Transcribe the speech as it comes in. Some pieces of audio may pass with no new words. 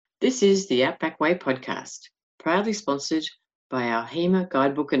This is the Outback Way podcast, proudly sponsored by our HEMA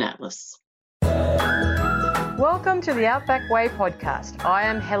Guidebook and Atlas. Welcome to the Outback Way podcast. I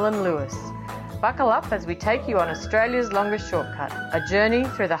am Helen Lewis. Buckle up as we take you on Australia's longest shortcut, a journey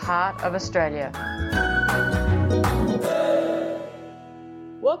through the heart of Australia.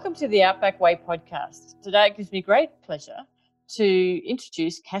 Welcome to the Outback Way podcast. Today it gives me great pleasure to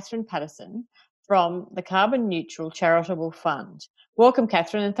introduce Catherine Patterson from the Carbon Neutral Charitable Fund. Welcome,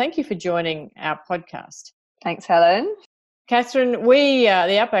 Catherine, and thank you for joining our podcast. Thanks, Helen. Catherine, we,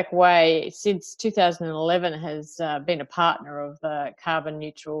 the Outback Way, since 2011 has been a partner of the Carbon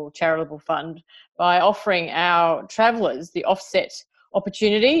Neutral Charitable Fund by offering our travellers the offset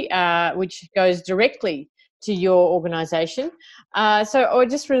opportunity, which goes directly to your organisation. So I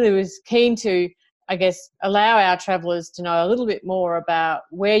just really was keen to, allow our travellers to know a little bit more about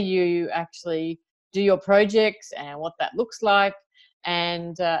where you actually do your projects and what that looks like.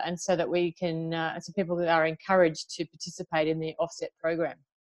 And so that we can, so people that are encouraged to participate in the offset program.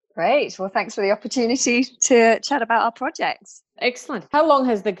 Great. Well, thanks for the opportunity to chat about our projects. Excellent. How long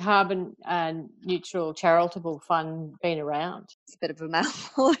has the Carbon Neutral Charitable Fund been around? It's a bit of a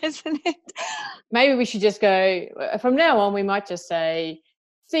mouthful, isn't it? Maybe we should just go, from now on, we might just say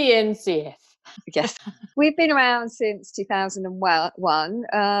CNCF. Yes. We've been around since 2001.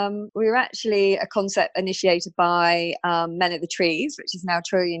 We were actually a concept initiated by Men of the Trees, which is now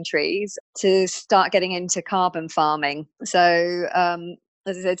Trillion Trees, to start getting into carbon farming. So,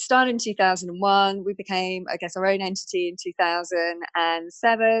 as I said, started in 2001. We became, our own entity in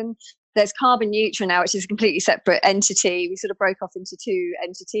 2007. There's Carbon Neutral now, which is a completely separate entity. We sort of broke off into two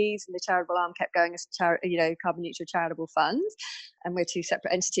entities, and the charitable arm kept going as Carbon Neutral Charitable Fund, and we're two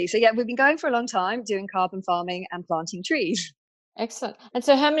separate entities. So yeah, we've been going for a long time, doing carbon farming and planting trees. Excellent. And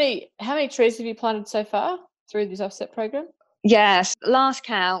so, how many trees have you planted so far through this offset program? Yes, last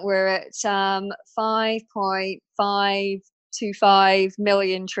count we're at 5.525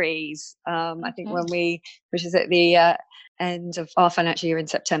 million trees. I think which is at the end of our financial year in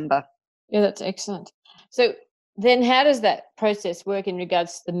September. Yeah, that's excellent. So then how does that process work in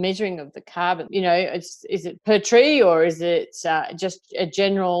regards to the measuring of the carbon? You know, is it per tree, or is it just a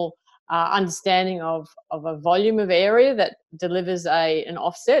general understanding of a volume of area that delivers an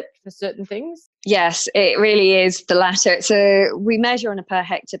offset for certain things? Yes, it really is the latter. So we measure on a per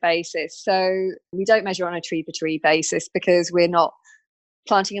hectare basis. So we don't measure on a tree per tree basis because we're not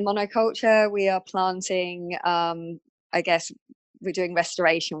planting a monoculture. We are planting, we're doing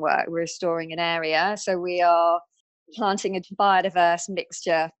restoration work. We're restoring an area. So we are planting a biodiverse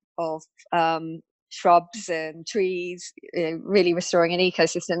mixture of shrubs and trees, really restoring an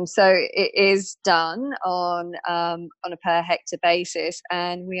ecosystem. So it is done on a per hectare basis,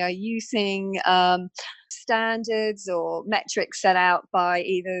 and we are using standards or metrics set out by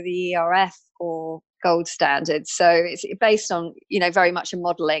either the ERF or gold standards. So it's based on, very much a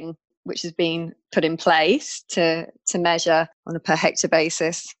modelling which has been put in place to measure on a per hectare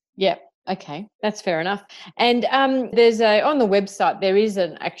basis. Yeah. Okay, that's fair enough. And there's on the website there is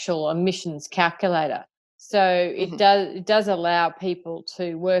an actual emissions calculator, so it does allow people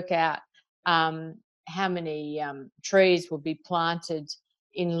to work out how many trees will be planted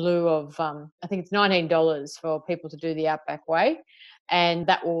in lieu of I think it's $19 for people to do the Outback Way, and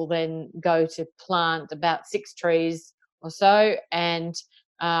that will then go to plant about 6 trees or so, and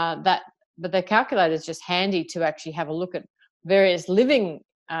but the calculator is just handy to actually have a look at various living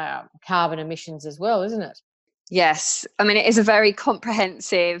carbon emissions as well, isn't it? Yes. I mean, it is a very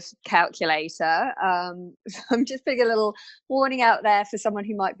comprehensive calculator. I'm just putting a little warning out there for someone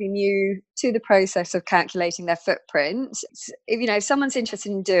who might be new to the process of calculating their footprint. If someone's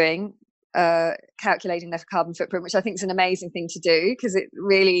interested in doing calculating their carbon footprint, which I think is an amazing thing to do because it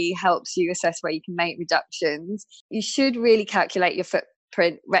really helps you assess where you can make reductions, you should really calculate your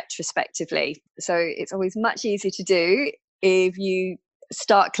footprint retrospectively. So it's always much easier to do if you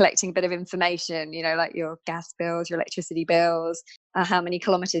start collecting a bit of information, like your gas bills, your electricity bills, how many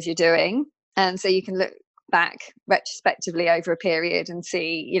kilometres you're doing. And so you can look back retrospectively over a period and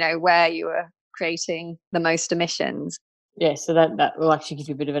see, where you are creating the most emissions. Yeah, so that will actually give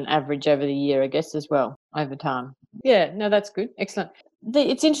you a bit of an average over the year, I guess, as well, over time. Yeah, no, that's good. Excellent.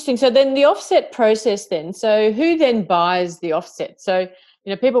 It's interesting. So then the offset process then, so who then buys the offset? So,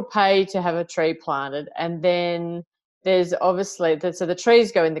 people pay to have a tree planted, and then there's obviously, so the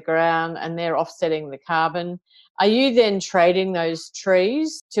trees go in the ground and they're offsetting the carbon. Are you then trading those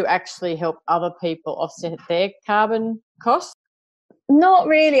trees to actually help other people offset their carbon costs? Not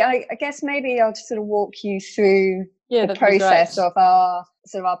really. I guess maybe I'll just sort of walk you through the process of our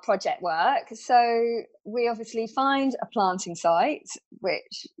project work. So we obviously find a planting site,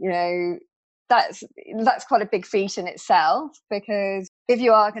 which, that's quite a big feat in itself, because if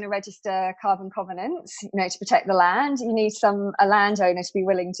you are going to register carbon covenants, to protect the land, you need a landowner to be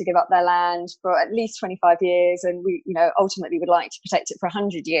willing to give up their land for at least 25 years. And we, ultimately would like to protect it for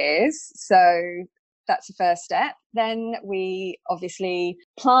 100 years. So that's the first step. Then we obviously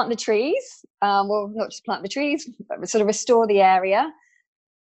plant the trees. Well, not just plant the trees, but sort of restore the area.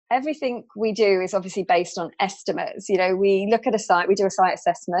 Everything we do is obviously based on estimates. We look at a site, we do a site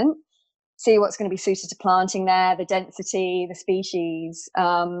assessment, see what's going to be suited to planting there, the density, the species,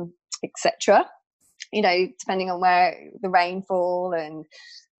 etc. Depending on where the rainfall and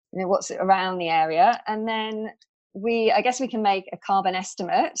what's around the area. And then I guess we can make a carbon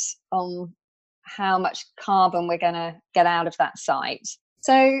estimate on how much carbon we're going to get out of that site.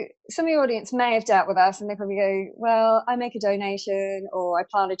 So some of your audience may have dealt with us and they probably go, well, I make a donation, or I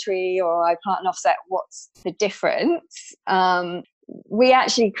plant a tree, or I plant an offset. What's the difference? We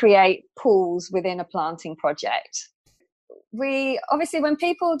actually create pools within a planting project. We obviously, when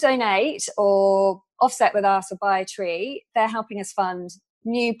people donate or offset with us or buy a tree, they're helping us fund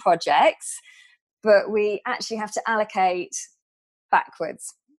new projects, but we actually have to allocate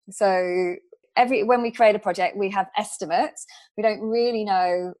backwards. So when we create a project, we have estimates. We don't really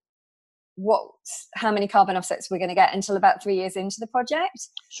know how many carbon offsets we're going to get until about 3 years into the project.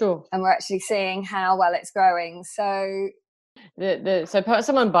 Sure. And we're actually seeing how well it's growing. So so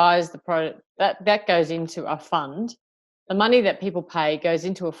someone buys the product, that goes into a fund. The money that people pay goes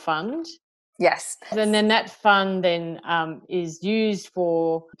into a fund. Yes. And then that fund is used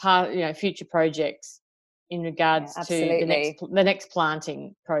for future projects in regards to the next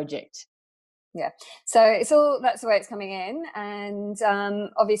planting project. Yeah, so that's the way it's coming in. And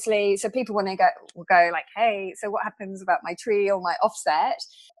obviously, so people, when they will go like, hey, so what happens about my tree or my offset?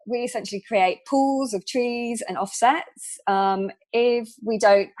 We essentially create pools of trees and offsets. If we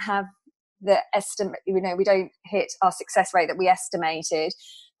don't have the estimate, we don't hit our success rate that we estimated,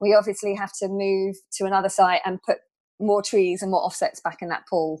 we obviously have to move to another site and put more trees and more offsets back in that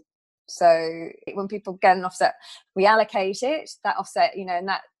pool. So when people get an offset, we allocate it, that offset, and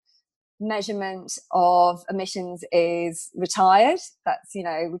that measurement of emissions is retired. That's, we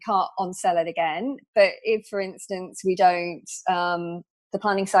can't on-sell it again. But if, for instance, we don't, the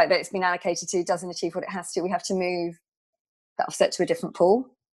planting site that it's been allocated to doesn't achieve what it has to, we have to move that offset to a different pool.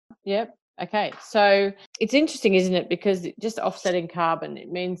 Yep. Okay. So it's interesting, isn't it? Because just offsetting carbon,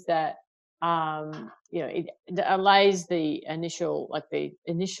 it means that, it allays the initial,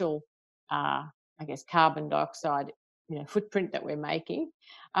 I guess, carbon dioxide footprint that we're making,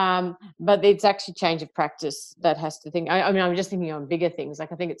 but it's actually change of practice that has to think. I mean, I'm just thinking on bigger things.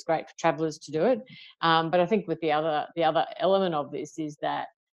 Like, I think it's great for travellers to do it, but I think with the other element of this is that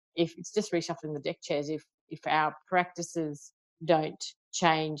if it's just reshuffling the deck chairs, if our practices don't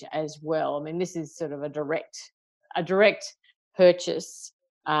change as well, I mean, this is sort of a direct purchase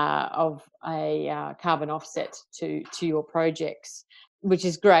of a carbon offset to your projects, which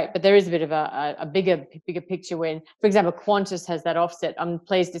is great. But there is a bit of a bigger picture when, for example, Qantas has that offset. I'm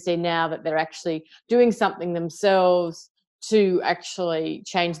pleased to see now that they're actually doing something themselves to actually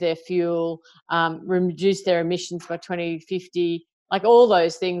change their fuel, reduce their emissions by 2050, like all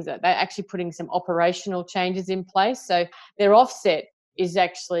those things, that they're actually putting some operational changes in place. So their offset is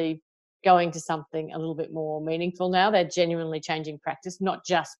actually going to something a little bit more meaningful now. They're genuinely changing practice, not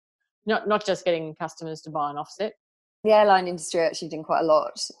just getting customers to buy an offset. The airline industry actually doing quite a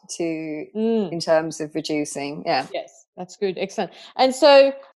lot in terms of reducing. Yeah. Yes, that's good. Excellent. And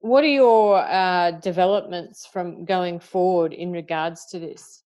so what are your developments from going forward in regards to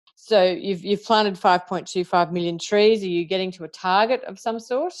this? So you've planted 5.25 million trees. Are you getting to a target of some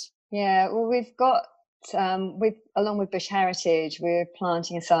sort? Yeah, well, we've got, along with Bush Heritage, we're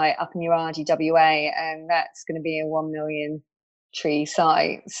planting a site up in Uradi, WA, and that's going to be a 1 million tree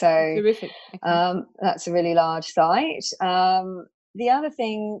site. So terrific. Okay. That's a really large site. The other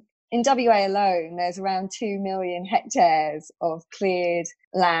thing, in WA alone, there's around 2 million hectares of cleared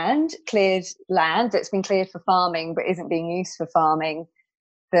land that's been cleared for farming but isn't being used for farming,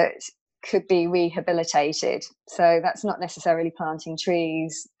 that could be rehabilitated. So that's not necessarily planting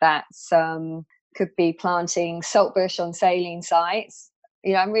trees. That's could be planting saltbush on saline sites.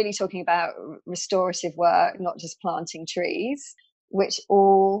 I'm really talking about restorative work, not just planting trees, which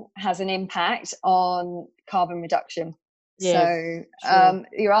all has an impact on carbon reduction. Yes, so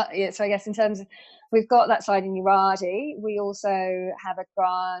so I guess in terms of, we've got that side in Uradi. We also have a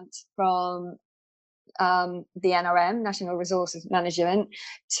grant from the NRM, National Resources Management,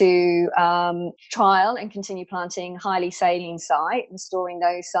 to trial and continue planting highly saline site, restoring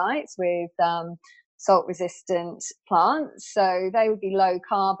those sites with salt-resistant plants. So they would be low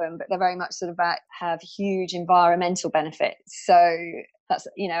carbon, but they're very much sort of have huge environmental benefits. So that's,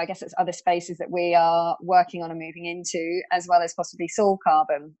 I guess it's other spaces that we are working on and moving into, as well as possibly soil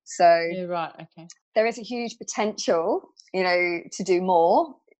carbon. So yeah, right, okay. There is a huge potential, to do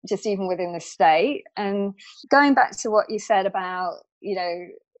more, just even within the state. And going back to what you said about,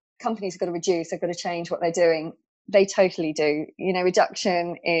 companies have got to reduce, they've got to change what they're doing. They totally do.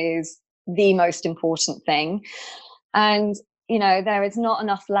 Reduction is the most important thing. And, there is not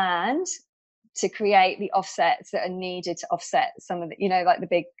enough land to create the offsets that are needed to offset some of the, like the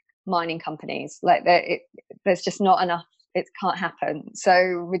big mining companies. Like there's just not enough. It can't happen. So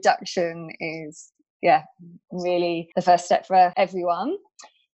reduction is, really the first step for everyone.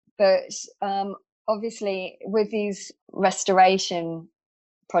 But obviously, with these restoration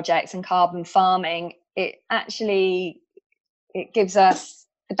projects and carbon farming, it gives us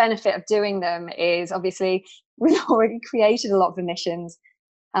the benefit of doing them is obviously we've already created a lot of emissions.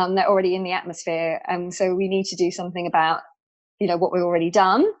 They're already in the atmosphere, and so we need to do something about what we've already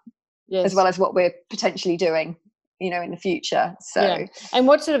done, yes, as well as what we're potentially doing in the future. So and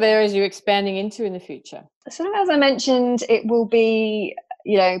what sort of areas are you expanding into in the future? So as I mentioned, it will be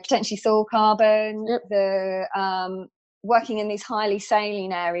potentially soil carbon. Yep. The working in these highly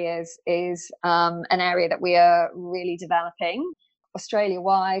saline areas is an area that we are really developing.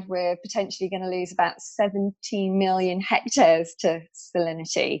 Australia-wide, we're potentially going to lose about 17 million hectares to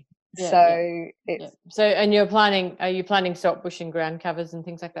salinity. So and are you planning salt bush and ground covers and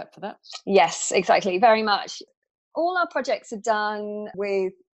things like that for that? Yes, exactly, very much. All our projects are done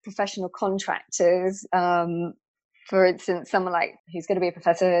with professional contractors. For instance, someone like who's going to be a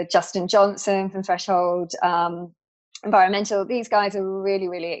professor, Justin Johnson from Threshold Environmental. These guys are really,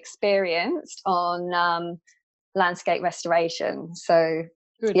 really experienced on landscape restoration. So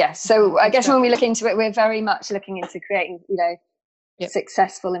good. So I guess when we look into it, we're very much looking into creating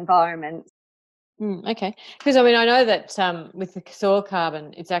successful environments. Okay, because I know that with the soil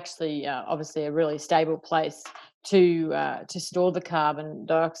carbon, it's actually obviously a really stable place to store the carbon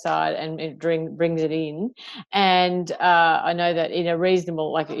dioxide, and it brings it in. And I know that in a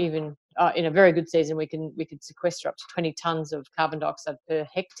reasonable, like even in a very good season, we could sequester up to 20 tonnes of carbon dioxide per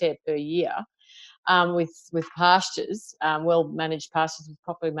hectare per year. With pastures, well managed pastures with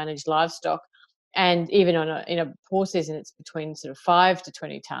properly managed livestock. And even in a poor season, it's between sort of 5 to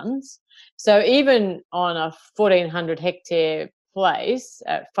 20 tonnes. So even on a 1,400 hectare place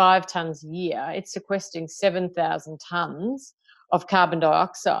at 5 tonnes a year, it's sequestering 7,000 tonnes of carbon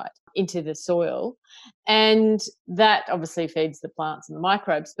dioxide into the soil. And that obviously feeds the plants and the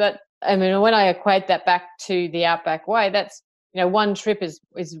microbes. But when I equate that back to the Outback Way, that's, one trip is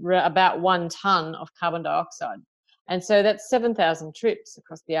about 1 tonne of carbon dioxide. And so that's 7,000 trips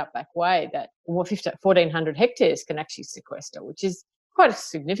across the Outback Way that 1,400 hectares can actually sequester, which is quite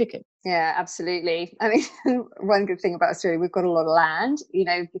significant. Yeah, absolutely. One good thing about Australia, we've got a lot of land,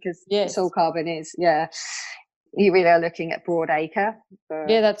 because soil carbon is, you really are looking at broad acre.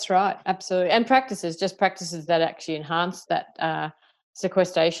 Yeah, that's right. Absolutely. And practices that actually enhance that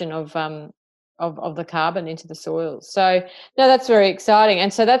sequestration of the carbon into the soil. So, no, that's very exciting.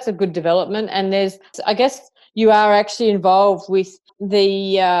 And so that's a good development. And I guess you are actually involved with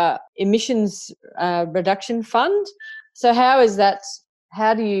the emissions reduction fund. So how is that?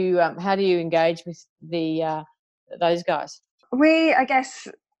 How do you engage with those guys? We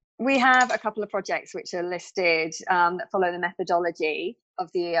have a couple of projects which are listed that follow the methodology of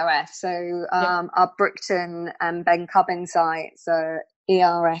the ERF. So our Brickton and Ben Cubbin sites are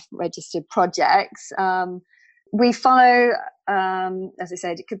ERF registered projects. We follow, as I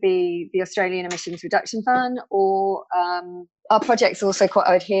said, it could be the Australian Emissions Reduction Fund, or our projects also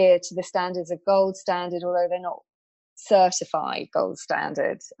quite adhere to the standards of Gold Standard, although they're not certified Gold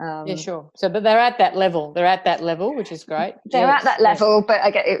Standard. Yeah, sure. So, but they're at that level. Which is great. They're at that level, but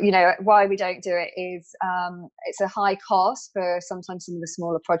I get why we don't do it is it's a high cost for sometimes some of the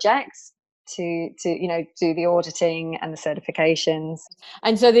smaller projects to do the auditing and the certifications.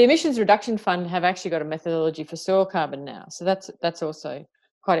 And so the Emissions Reduction Fund have actually got a methodology for soil carbon now. So that's also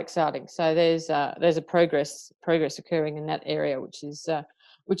quite exciting. So there's a progress occurring in that area, which is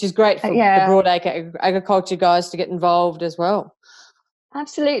great for the broadacre agriculture guys to get involved as well.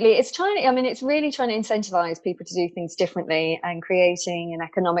 Absolutely. It's really trying to incentivize people to do things differently and creating an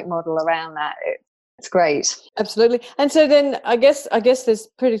economic model around that. It's great. Absolutely. And so then I guess there's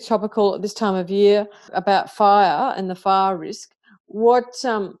pretty topical at this time of year about fire and the fire risk. What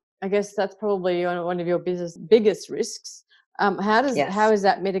I guess that's probably one of your biggest risks. How is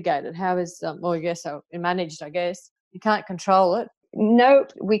that mitigated? How is well, I guess managed? I guess you can't control it.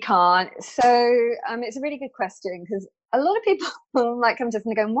 Nope, we can't. So it's a really good question, because a lot of people might come to us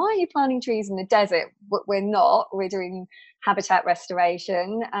and go, why are you planting trees in the desert? We're not. We're doing habitat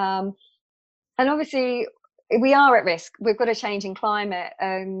restoration. And obviously, we are at risk. We've got a changing climate.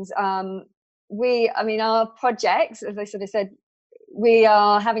 And our projects, as I sort of said, we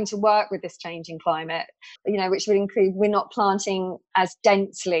are having to work with this changing climate, which would include we're not planting as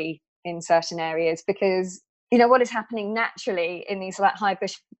densely in certain areas, because what is happening naturally in these like high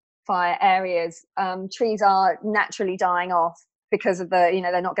bushfire areas, trees are naturally dying off because of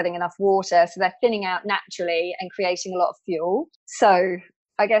they're not getting enough water, so they're thinning out naturally and creating a lot of fuel. So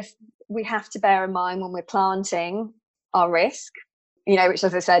I guess we have to bear in mind when we're planting our risk, which,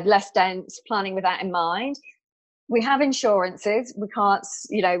 as I said, less dense, planning with that in mind. We have insurances. We can't,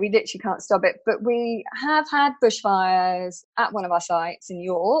 we literally can't stop it. But we have had bushfires at one of our sites in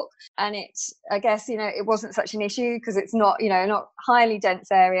York, and I guess, it wasn't such an issue because it's not, not highly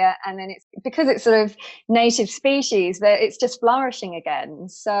dense area. And then because it's sort of native species, that it's just flourishing again.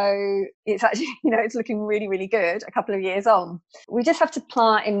 So it's actually, it's looking really, really good a couple of years on. We just have to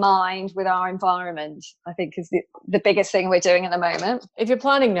plant in mind with our environment, I think, is the biggest thing we're doing at the moment. If you're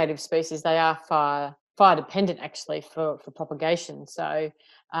planting native species, they are fire dependent actually for propagation. So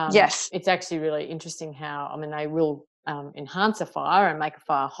yes, it's actually really interesting how, they will enhance a fire and make a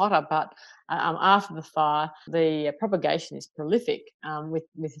fire hotter, but after the fire, the propagation is prolific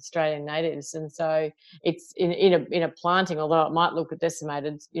with Australian natives. And so it's in a planting, although it might look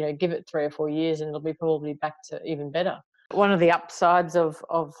decimated, give it 3 or 4 years and it'll be probably back to even better. One of the upsides of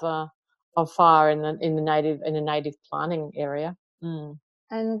fire in a native planting area.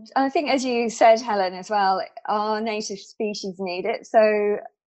 And I think, as you said, Helen, as well, our native species need it. So,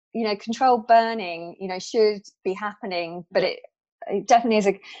 controlled burning, should be happening, but it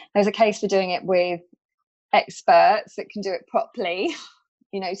definitely there's a case for doing it with experts that can do it properly,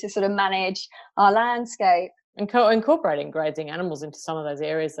 to sort of manage our landscape. And incorporating grazing animals into some of those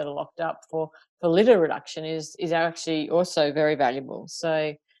areas that are locked up for litter reduction is actually also very valuable.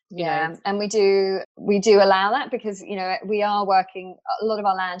 So, and we do allow that, because we are working, a lot of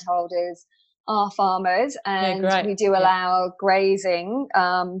our landholders are farmers, and we do allow grazing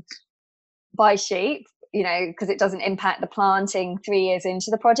by sheep, because it doesn't impact the planting 3 years into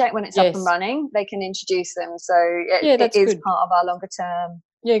the project. When it's up and running, they can introduce them, so it is good. Part of our longer term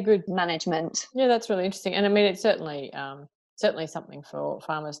good management. That's really interesting. And it's certainly something for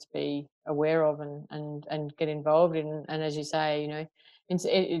farmers to be aware of and get involved in. And as you say,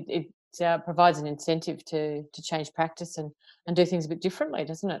 it provides an incentive to change practice and do things a bit differently,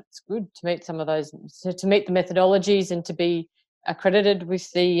 doesn't it? It's good to meet some of those, to meet the methodologies and to be accredited with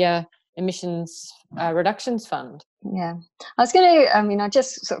the Emissions Reductions Fund. Yeah, I was going to, I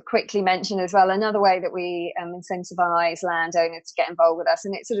just sort of quickly mention as well, another way that we incentivise landowners to get involved with us,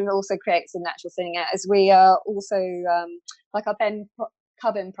 and it sort of also creates a natural thinning out, as we are also, like our Ben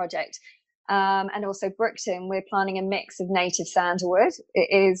Cubbon project, and also Brookton, we're planting a mix of native sandalwood. It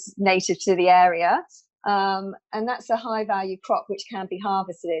is native to the area, and that's a high value crop which can be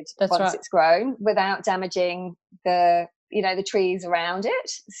harvested once it's grown without damaging the trees around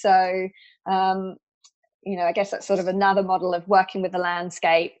it. So I guess that's sort of another model of working with the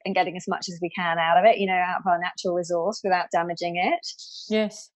landscape and getting as much as we can out of it, out of our natural resource without damaging it.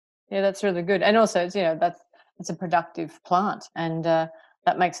 Yes, that's really good. And also it's it's a productive plant, and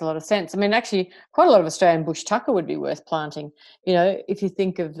that makes a lot of sense. Actually, quite a lot of Australian bush tucker would be worth planting. If you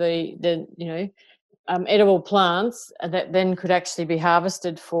think of the edible plants that then could actually be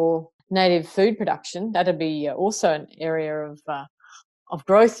harvested for native food production, that'd be also an area of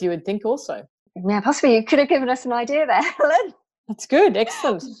growth, you would think also. Yeah, possibly. You could have given us an idea there, Helen. That's good.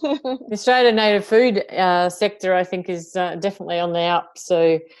 Excellent. The Australian native food sector, I think, is definitely on the up.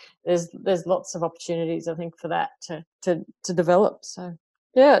 So there's lots of opportunities, I think, for that to develop. So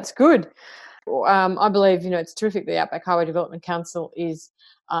yeah, it's good. I believe it's terrific. The Outback Highway Development Council is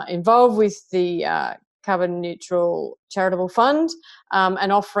involved with the Carbon Neutral Charitable Fund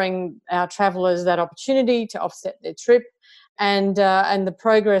and offering our travellers that opportunity to offset their trip. And the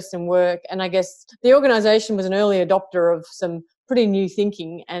progress and work, and I guess the organisation was an early adopter of some pretty new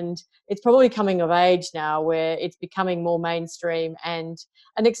thinking, and it's probably coming of age now where it's becoming more mainstream and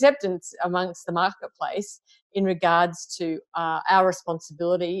an acceptance amongst the marketplace in regards to our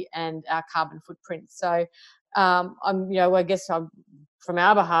responsibility and our carbon footprint. So I guess from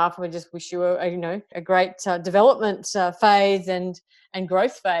our behalf, we just wish you a great development phase and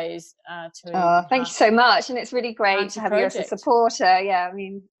growth phase. Thank you so much, and it's really great to have you as a supporter. Yeah,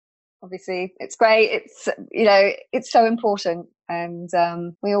 Obviously, it's great. It's, it's so important. And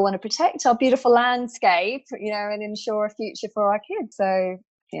we all want to protect our beautiful landscape, and ensure a future for our kids. So,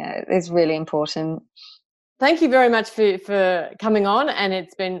 it's really important. Thank you very much for coming on, and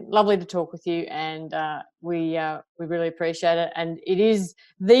it's been lovely to talk with you, and we really appreciate it. And it is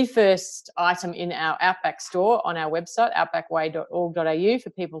the first item in our Outback store on our website, outbackway.org.au, for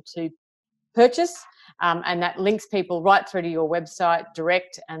people to purchase, and that links people right through to your website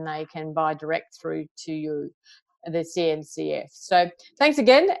direct, and they can buy direct through to the CNCF. So thanks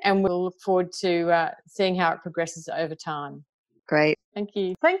again, and we'll look forward to seeing how it progresses over time. Great. Thank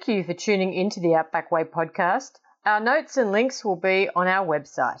you. Thank you for tuning into the Outback Way podcast. Our notes and links will be on our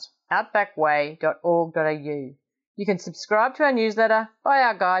website, outbackway.org.au. You can subscribe to our newsletter, buy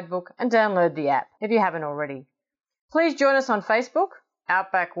our guidebook, and download the app if you haven't already. Please join us on Facebook,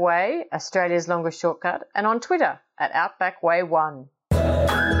 Outback Way, Australia's longest shortcut, and on Twitter at OutbackWay1.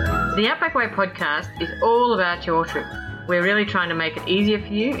 The Outback Way podcast is all about your trip. We're really trying to make it easier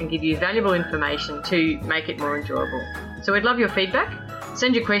for you and give you valuable information to make it more enjoyable. So we'd love your feedback.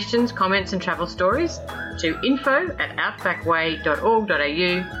 Send your questions, comments and travel stories to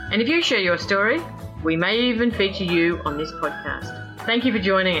info@outbackway.org.au. And if you share your story, we may even feature you on this podcast. Thank you for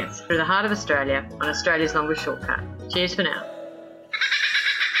joining us through the heart of Australia on Australia's longest shortcut. Cheers for now.